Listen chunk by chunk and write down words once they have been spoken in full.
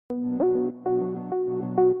The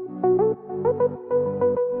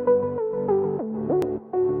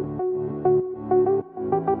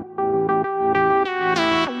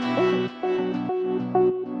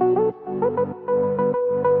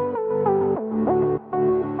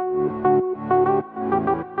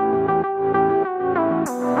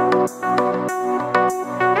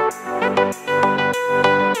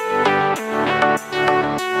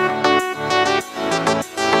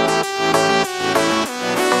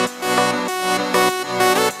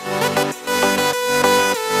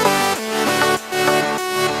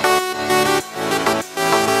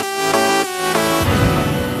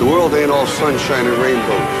world ain't all sunshine and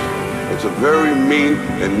rainbows. It's a very mean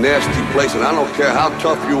and nasty place, and I don't care how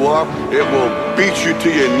tough you are, it will beat you to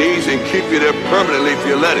your knees and keep you there permanently if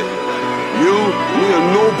you let it. You, me, or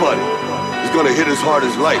nobody is gonna hit as hard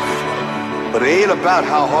as life. But it ain't about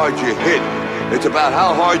how hard you hit. It's about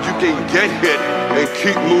how hard you can get hit and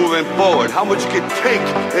keep moving forward. How much you can take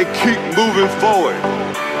and keep moving forward.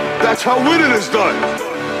 That's how winning is done.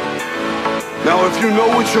 Now if you know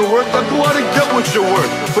what you're worth, then go out and get what you're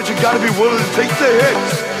worth. But you gotta be willing to take the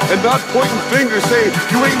hits and not pointing fingers saying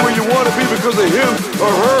you ain't where you wanna be because of him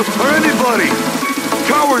or her or anybody.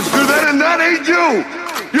 Cowards do that and that ain't you.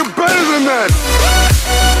 You're better than that.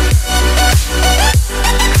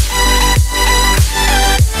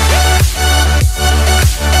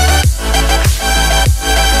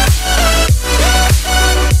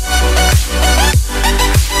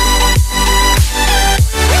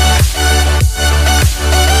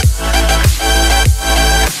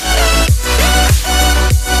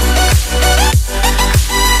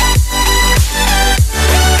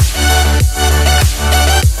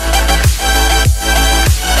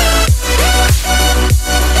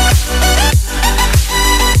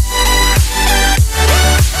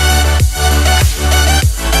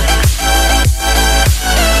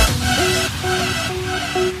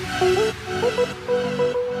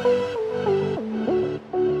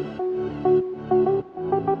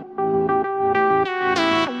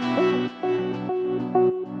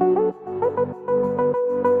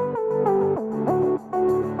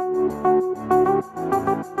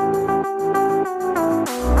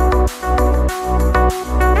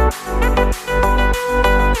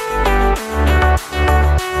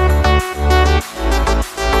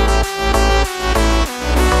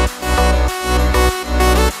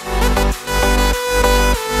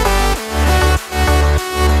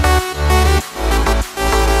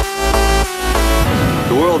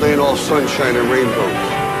 Ain't all sunshine and rainbows.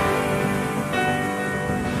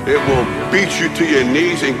 It will beat you to your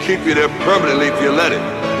knees and keep you there permanently if you let it.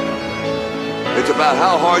 It's about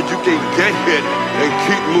how hard you can get hit and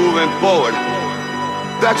keep moving forward.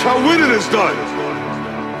 That's how winning is done.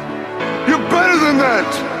 You're better than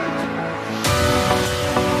that.